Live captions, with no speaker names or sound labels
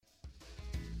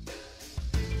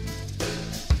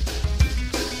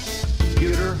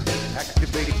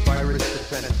Activating virus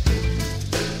defense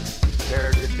system.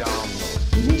 Prepare to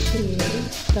download. Initiating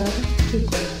startup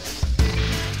sequence.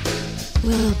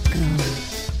 Welcome.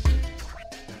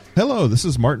 Hello, this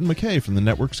is Martin McKay from the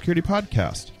Network Security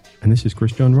Podcast. And this is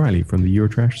Chris John Riley from the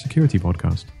Eurotrash Security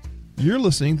Podcast. You're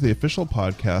listening to the official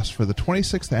podcast for the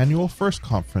 26th Annual FIRST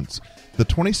Conference, the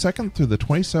 22nd through the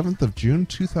 27th of June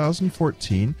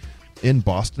 2014 in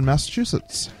Boston,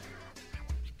 Massachusetts.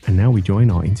 And now we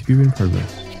join our interview in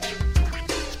progress.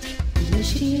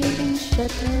 Initiating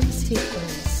shutdown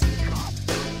sequence.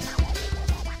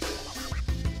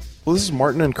 Well, this is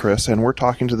Martin and Chris, and we're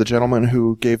talking to the gentleman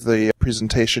who gave the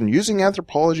presentation, Using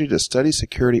Anthropology to Study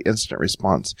Security Incident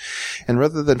Response. And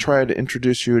rather than try to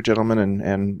introduce you, gentlemen,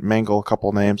 and mangle a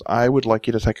couple names, I would like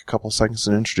you to take a couple seconds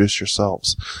and introduce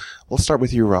yourselves. Let's start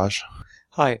with you, Raj.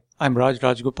 Hi, I'm Raj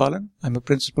Rajgopalan. I'm a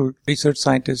principal research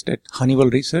scientist at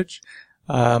Honeywell Research.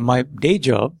 My day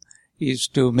job is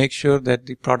to make sure that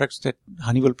the products that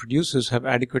Honeywell produces have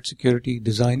adequate security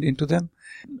designed into them.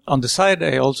 On the side,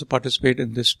 I also participate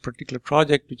in this particular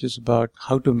project, which is about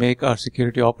how to make our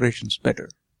security operations better.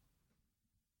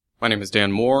 My name is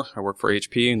Dan Moore. I work for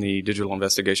HP in the Digital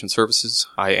Investigation Services.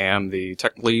 I am the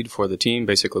tech lead for the team.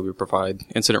 Basically, we provide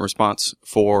incident response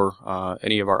for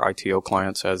any of our ITO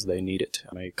clients as they need it.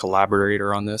 I'm a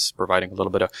collaborator on this, providing a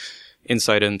little bit of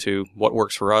insight into what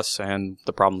works for us and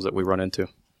the problems that we run into.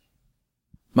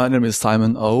 My name is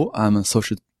Simon Oh. I'm an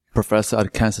associate professor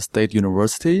at Kansas State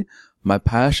University. My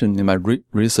passion in my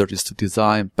research is to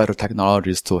design better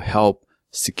technologies to help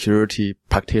security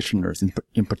practitioners,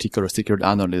 in particular security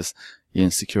analysts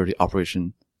in security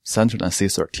operation center and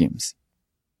CSIRT teams.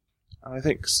 I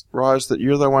think, Raj, that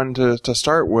you're the one to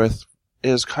start with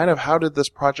is kind of how did this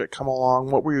project come along?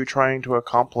 What were you trying to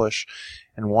accomplish?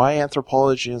 And why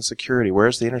anthropology and security?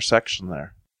 Where's the intersection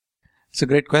there? It's a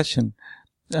great question.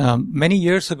 Many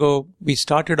years ago, we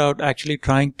started out actually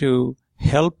trying to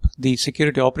help the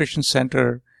Security Operations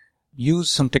Center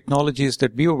use some technologies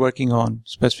that we were working on,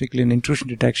 specifically in intrusion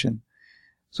detection.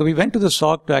 So we went to the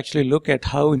SOC to actually look at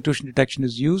how intrusion detection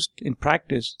is used in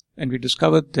practice, and we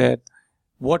discovered that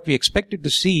what we expected to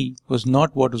see was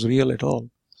not what was real at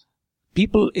all.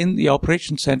 People in the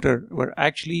Operations Center were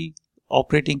actually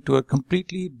operating to a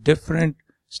completely different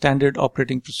standard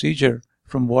operating procedure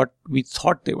from what we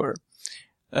thought they were.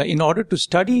 In order to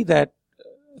study that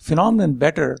phenomenon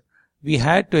better, we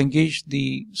had to engage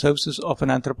the services of an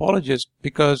anthropologist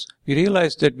because we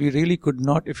realized that we really could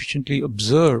not efficiently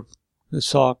observe the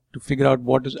SOC to figure out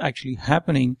what is actually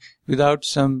happening without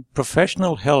some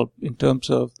professional help in terms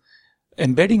of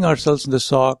embedding ourselves in the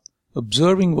SOC,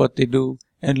 observing what they do,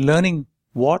 and learning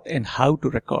what and how to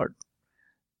record.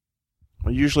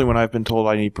 Usually when I've been told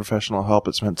I need professional help,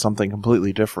 it's meant something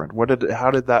completely different. How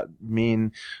did that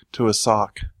mean to a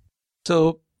SOC?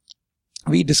 So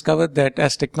we discovered that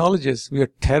as technologists, we are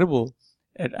terrible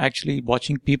at actually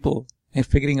watching people and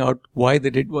figuring out why they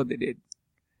did what they did.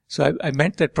 So I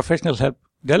meant that professional help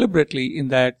deliberately in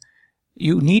that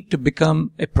you need to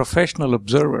become a professional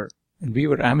observer, and we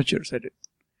were amateurs at it.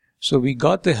 So we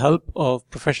got the help of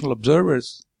professional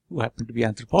observers who happen to be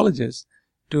anthropologists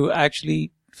to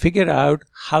actually figure out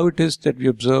how it is that we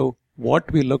observe,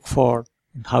 what we look for,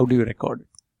 and how do we record it.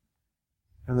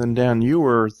 And then, Dan, you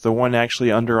were the one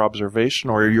actually under observation,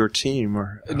 or your team?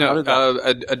 Or No,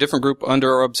 a different group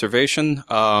under observation.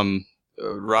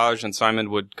 Raj and Simon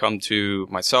would come to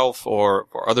myself or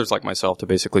others like myself to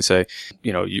basically say,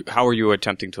 how are you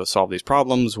attempting to solve these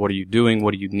problems? What are you doing?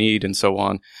 What do you need? And so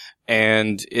on.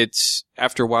 And it's,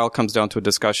 after a while, comes down to a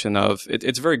discussion of,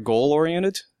 it's very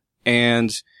goal-oriented,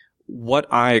 and what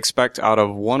I expect out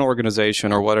of one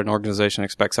organization or what an organization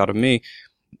expects out of me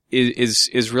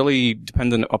is really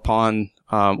dependent upon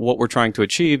what we're trying to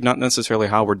achieve, not necessarily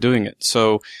how we're doing it.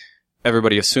 So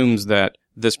everybody assumes that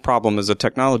this problem is a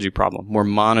technology problem. We're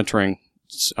monitoring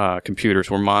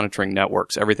computers. We're monitoring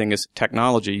networks. Everything is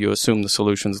technology. You assume the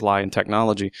solutions lie in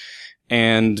technology.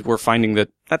 And we're finding that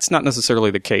that's not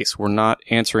necessarily the case. We're not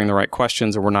answering the right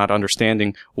questions, or we're not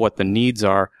understanding what the needs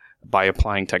are by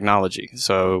applying technology.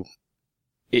 So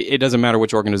it doesn't matter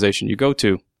which organization you go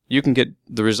to. You can get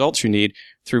the results you need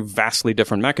through vastly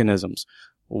different mechanisms.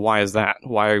 Why is that?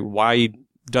 Why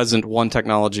doesn't one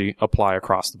technology apply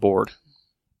across the board?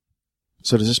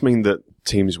 So does this mean that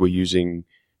teams were using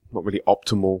not really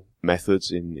optimal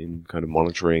methods in kind of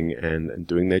monitoring and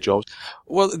doing their jobs?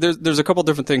 Well, there's a couple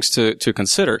different things to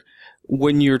consider.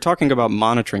 When you're talking about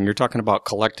monitoring, you're talking about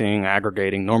collecting,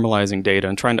 aggregating, normalizing data,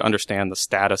 and trying to understand the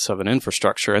status of an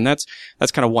infrastructure. And that's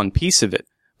kind of one piece of it.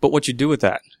 But what you do with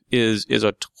that is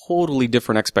a totally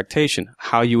different expectation.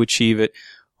 How you achieve it,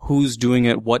 who's doing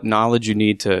it, what knowledge you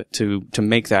need to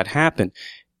make that happen.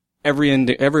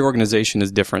 Every organization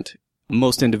is different.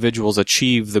 Most individuals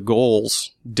achieve the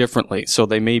goals differently. So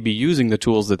they may be using the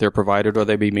tools that they're provided, or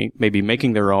they may be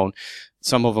making their own.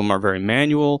 Some of them are very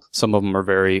manual. Some of them are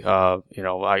very,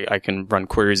 I can run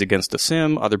queries against a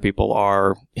SIM. Other people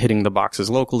are hitting the boxes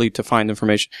locally to find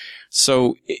information.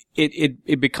 So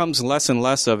it becomes less and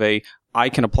less of I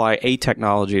can apply a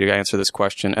technology to answer this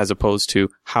question, as opposed to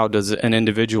how does an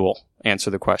individual answer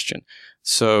the question.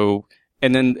 So,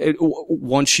 and then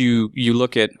once you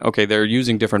look at, okay, they're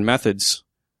using different methods,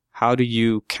 how do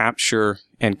you capture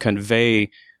and convey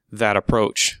that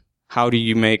approach? How do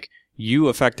you make you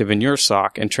effective in your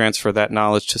SOC and transfer that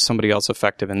knowledge to somebody else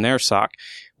effective in their SOC?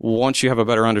 Once you have a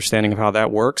better understanding of how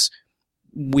that works,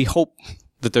 we hope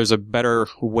that there's a better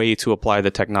way to apply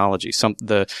the technology.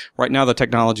 Right now the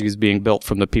technology is being built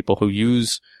from the people who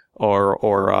use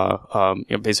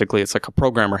basically it's like a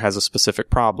programmer has a specific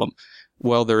problem.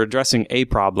 Well, they're addressing a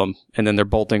problem, and then they're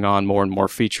bolting on more and more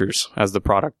features as the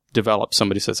product develops.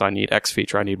 Somebody says, I need X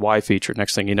feature, I need Y feature.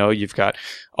 Next thing you know, you've got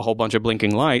a whole bunch of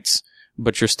blinking lights,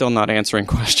 but you're still not answering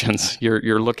questions.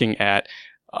 You're looking at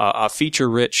a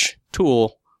feature-rich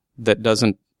tool that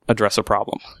doesn't address a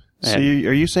problem. So are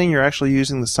you saying you're actually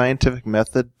using the scientific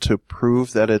method to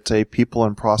prove that it's a people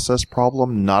and process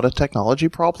problem, not a technology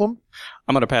problem?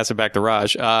 I'm going to pass it back to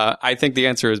Raj. I think the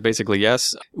answer is basically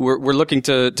yes. We're looking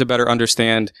to better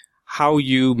understand how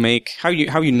you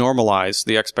normalize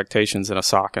the expectations in a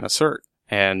SOC and a CERT.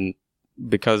 And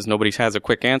because nobody has a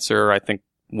quick answer, I think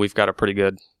we've got a pretty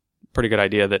good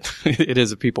idea that it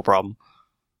is a people problem.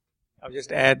 I'll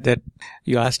just add that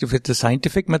you asked if it's a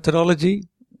scientific methodology.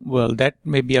 Well, that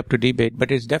may be up to debate, but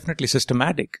it's definitely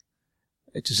systematic.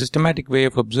 It's a systematic way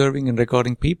of observing and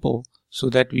recording people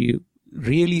so that we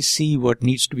really see what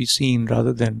needs to be seen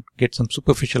rather than get some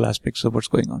superficial aspects of what's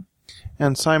going on.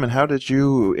 And Simon, how did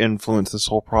you influence this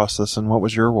whole process, and what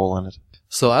was your role in it?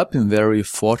 So I've been very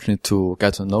fortunate to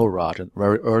get to know Raj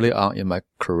very early on in my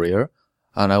career.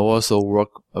 And I also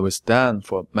worked with Dan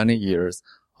for many years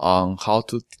on how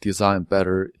to design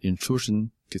better intrusion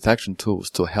detection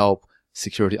tools to help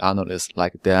security analysts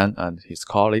like Dan and his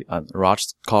colleague and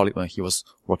Raj's colleague when he was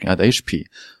working at HP.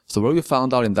 So what we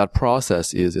found out in that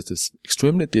process is it is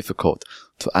extremely difficult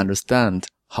to understand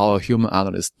how a human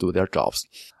analyst do their jobs.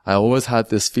 I always had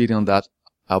this feeling that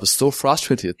I was so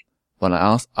frustrated when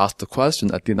I asked the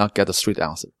question, I did not get a straight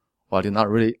answer, or I did not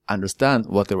really understand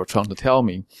what they were trying to tell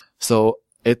me. So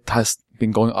it has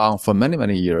been going on for many,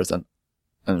 many years.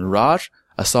 And Raj,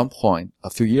 at some point, a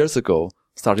few years ago,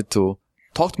 started to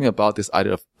talk to me about this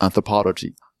idea of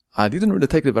anthropology. I didn't really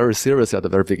take it very seriously at the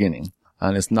very beginning.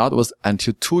 And it was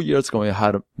until 2 years ago, we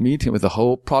had a meeting with the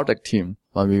whole project team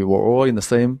when we were all in the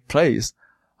same place.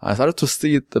 I started to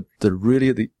see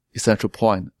the essential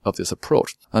point of this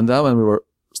approach. And then when we were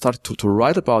started to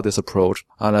write about this approach,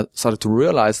 and I started to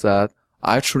realize that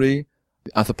actually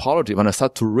anthropology, when I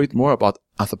started to read more about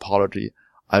anthropology,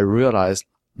 I realized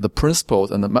the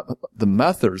principles and the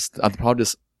methods the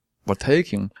anthropologists were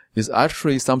taking is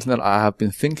actually something that I have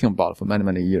been thinking about for many,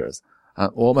 many years.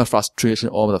 And all my frustration,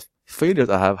 all the failures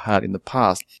I have had in the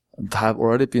past have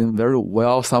already been very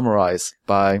well summarized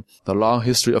by the long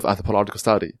history of anthropological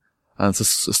study. And so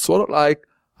it's sort of like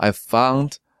I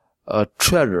found a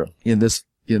treasure in this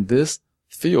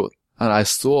field. And I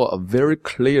saw a very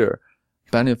clear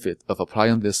benefit of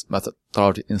applying this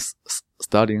methodology in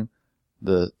studying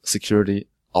the security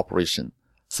operation.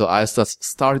 So I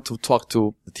started to talk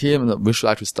to the team that we should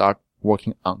actually start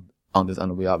working on this.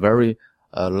 And we are very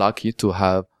lucky to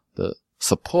have the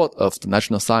support of the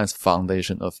National Science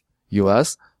Foundation of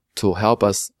US to help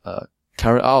us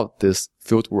carry out this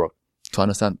field work to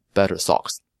understand better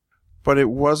SOCs. But it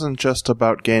wasn't just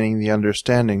about gaining the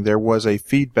understanding. There was a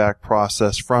feedback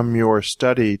process from your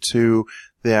study to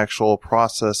the actual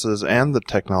processes and the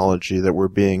technology that were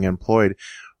being employed.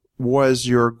 Was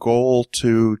your goal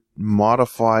to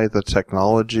modify the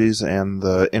technologies and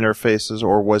the interfaces,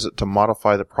 or was it to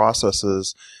modify the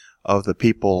processes of the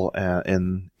people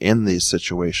in these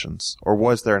situations? Or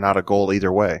was there not a goal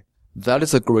either way? That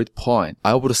is a great point.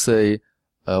 I would say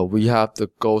we have the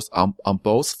goals on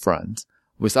both fronts.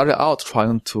 We started out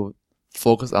trying to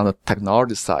focus on the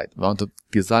technology side. We want to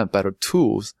design better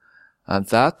tools, and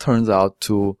that turns out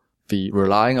to be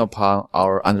relying upon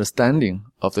our understanding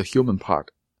of the human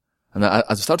part. And as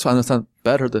we start to understand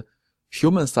better the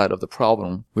human side of the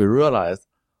problem, we realize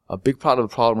a big part of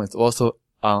the problem is also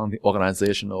on the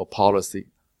organizational policy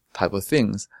type of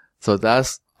things. So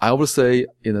that's, I would say,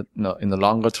 in the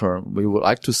longer term, we would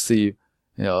like to see,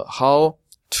 how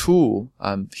tool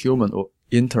and human will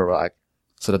interact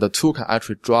so that the tool can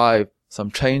actually drive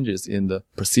some changes in the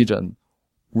procedure and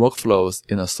workflows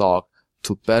in a SOC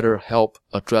to better help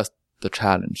address the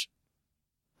challenge.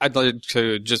 I'd like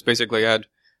to just basically add,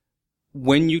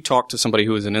 when you talk to somebody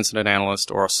who is an incident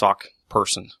analyst or a SOC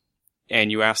person,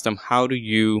 and you ask them, how do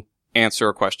you answer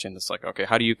a question? It's like, okay,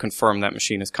 how do you confirm that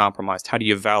machine is compromised? How do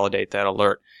you validate that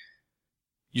alert?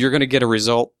 You're going to get a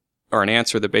result or an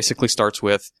answer that basically starts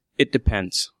with, it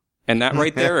depends. And that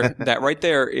right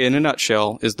there, in a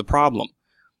nutshell, is the problem.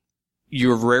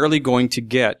 You're rarely going to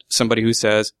get somebody who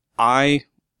says, I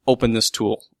open this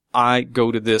tool. I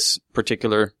go to this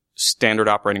particular standard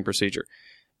operating procedure.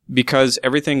 Because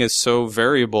everything is so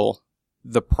variable,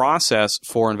 the process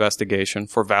for investigation,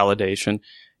 for validation,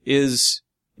 is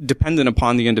dependent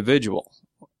upon the individual.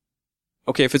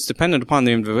 Okay, if it's dependent upon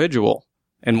the individual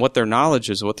and what their knowledge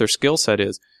is, what their skill set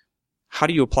is, how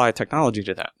do you apply technology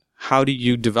to that? How do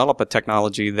you develop a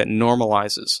technology that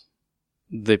normalizes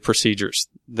the procedures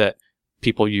that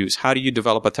people use? How do you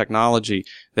develop a technology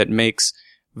that makes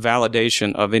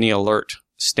validation of any alert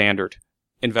standard,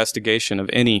 investigation of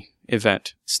any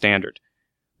event standard?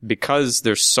 Because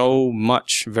there's so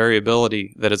much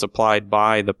variability that is applied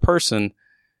by the person,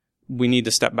 we need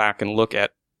to step back and look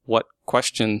at what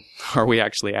question are we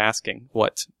actually asking?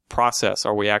 What process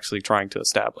are we actually trying to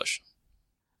establish?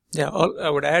 Yeah, all I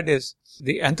would add is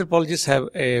the anthropologists have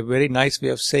a very nice way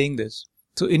of saying this.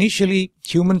 So initially,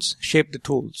 humans shape the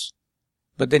tools,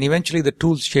 but then eventually the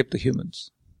tools shape the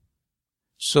humans.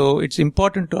 So it's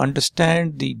important to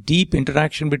understand the deep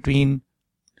interaction between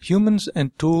humans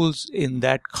and tools in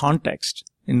that context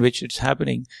in which it's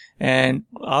happening. And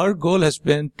our goal has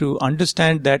been to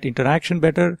understand that interaction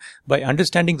better by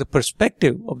understanding the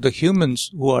perspective of the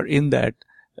humans who are in that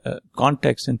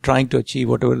context and trying to achieve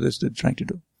whatever it is they're trying to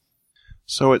do.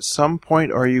 So at some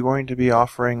point, are you going to be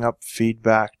offering up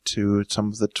feedback to some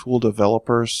of the tool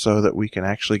developers so that we can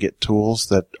actually get tools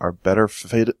that are better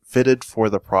fitted for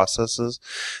the processes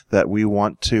that we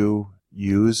want to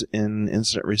use in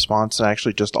incident response and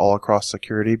actually just all across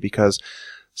security? Because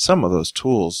some of those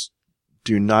tools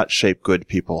do not shape good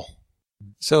people.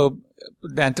 So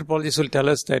the anthropologists will tell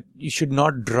us that you should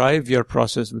not drive your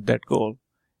process with that goal.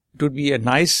 It would be a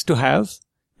nice to have,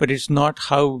 but it's not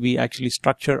how we actually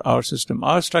structure our system.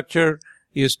 Our structure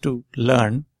is to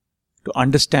learn, to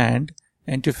understand,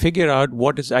 and to figure out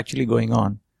what is actually going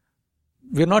on.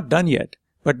 We're not done yet,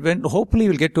 but hopefully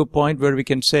we'll get to a point where we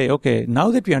can say, okay, now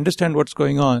that we understand what's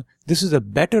going on, this is a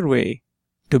better way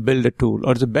to build a tool,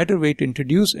 or it's a better way to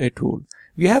introduce a tool.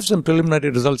 We have some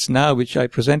preliminary results now, which I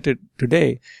presented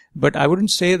today, but I wouldn't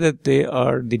say that they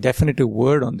are the definitive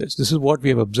word on this. This is what we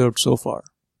have observed so far.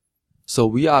 So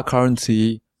we are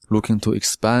currently looking to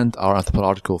expand our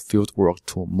anthropological fieldwork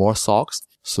to more SOCs.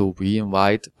 So we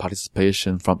invite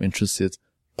participation from interested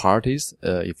parties.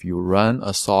 If you run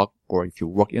a SOC or if you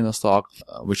work in a SOC,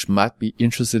 which might be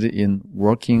interested in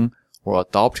working or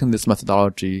adopting this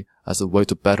methodology as a way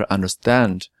to better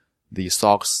understand the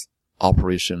SOC's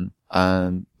operation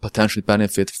and potentially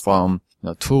benefit from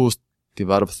tools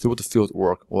developed through the field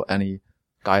work or any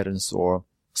guidance or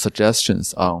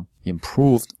suggestions on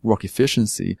improved work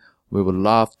efficiency, we would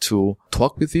love to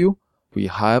talk with you. We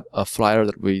have a flyer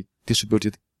that we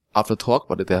distributed after talk,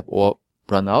 but they have all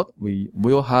run out. We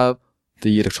will have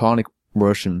the electronic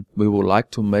version. We would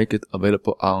like to make it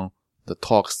available on the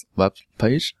talks web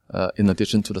page, in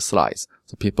addition to the slides.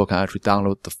 So people can actually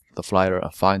download the flyer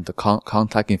and find the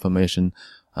contact information.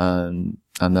 And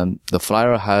then the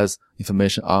flyer has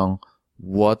information on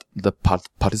what the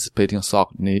participating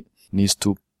SOC needs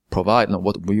to provide and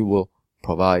what we will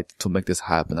provide to make this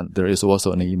happen. And there is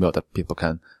also an email that people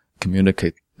can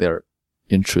communicate their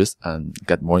interest and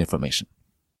get more information.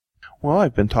 Well,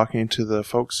 I've been talking to the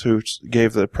folks who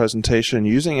gave the presentation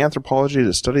using anthropology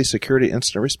to study security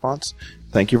incident response.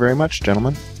 Thank you very much,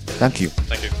 gentlemen. Thank you.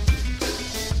 Thank you.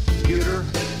 Computer,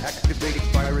 activating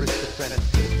virus defense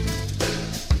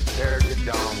system. Prepare to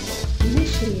download.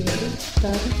 Initiating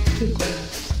startup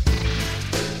sequence.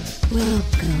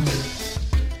 Welcome.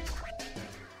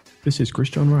 This is Chris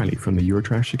John Riley from the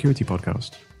Eurotrash Security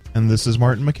Podcast. And this is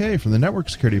Martin McKay from the Network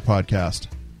Security Podcast.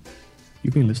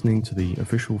 You've been listening to the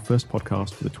official first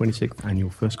podcast for the 26th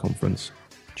Annual FIRST Conference,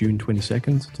 June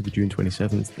 22nd to the June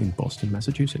 27th in Boston,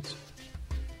 Massachusetts.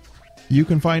 You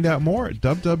can find out more at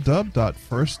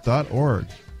www.first.org.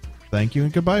 Thank you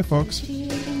and goodbye, folks.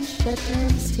 Initiating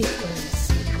shutdown sequence.